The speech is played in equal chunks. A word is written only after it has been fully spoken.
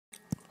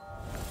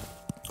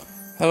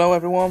Hello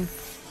everyone,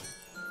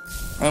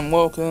 and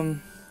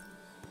welcome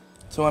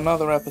to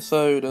another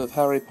episode of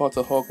Harry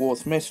Potter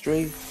Hogwarts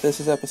Mystery. This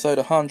is episode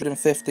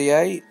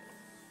 158.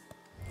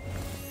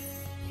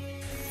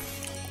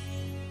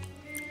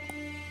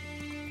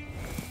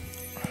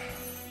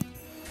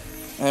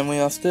 And we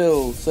are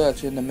still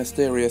searching the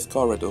mysterious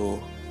corridor.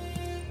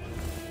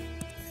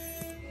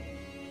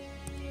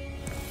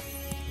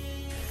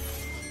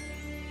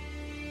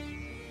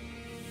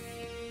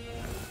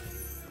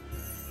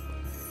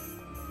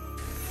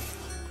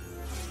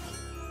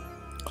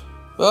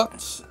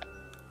 But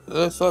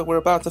looks like we're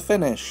about to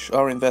finish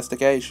our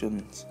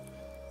investigations.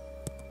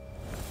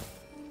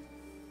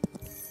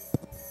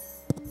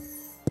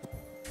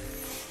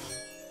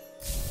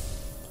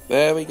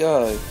 There we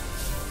go.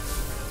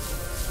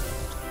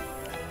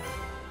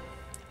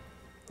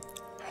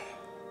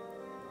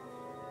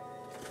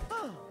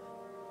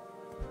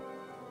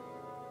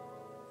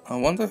 I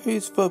wonder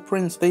whose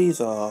footprints these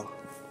are.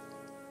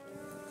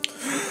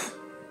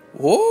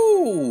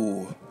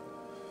 Whoa!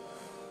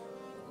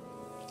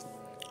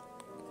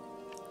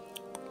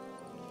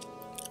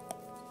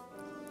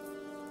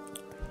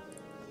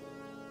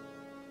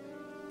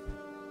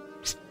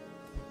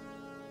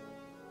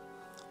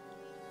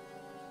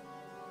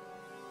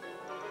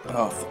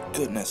 Oh, for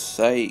goodness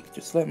sake,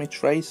 just let me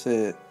trace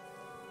it.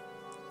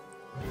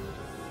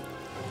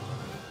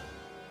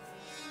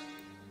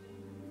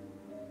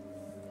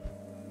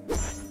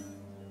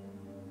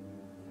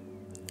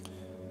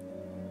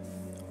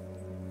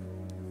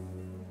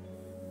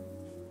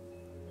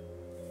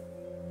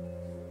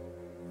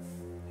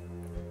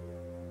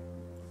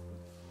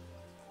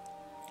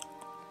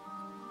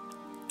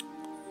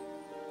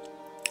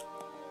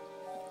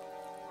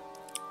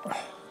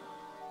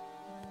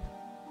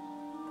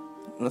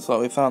 Looks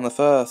like we found the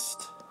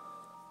first.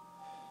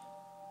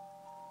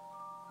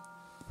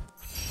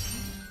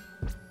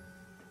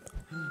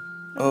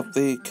 Of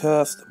the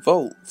cursed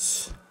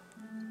vaults.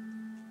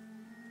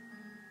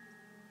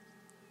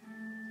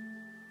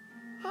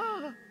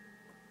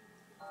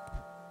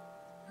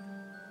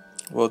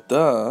 Well,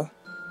 duh.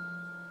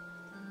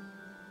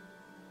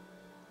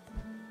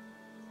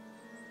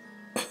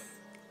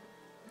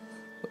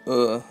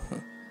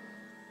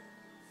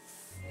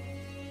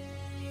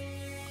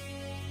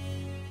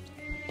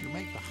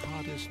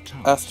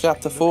 That's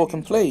chapter 4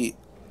 complete.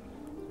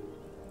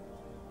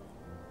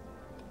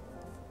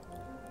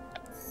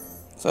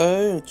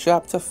 So,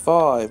 chapter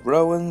 5,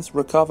 Rowan's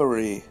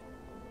recovery.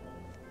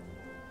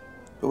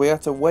 But we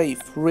have to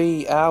wait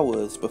 3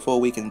 hours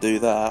before we can do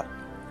that.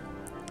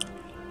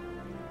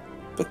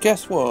 But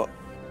guess what?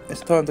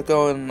 It's time to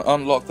go and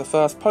unlock the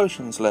first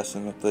potions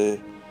lesson of the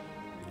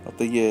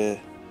year.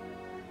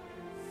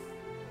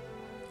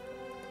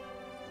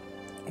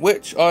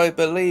 Which I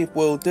believe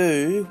we'll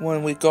do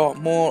when we got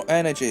more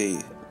energy.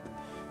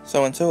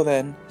 So until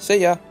then, see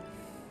ya!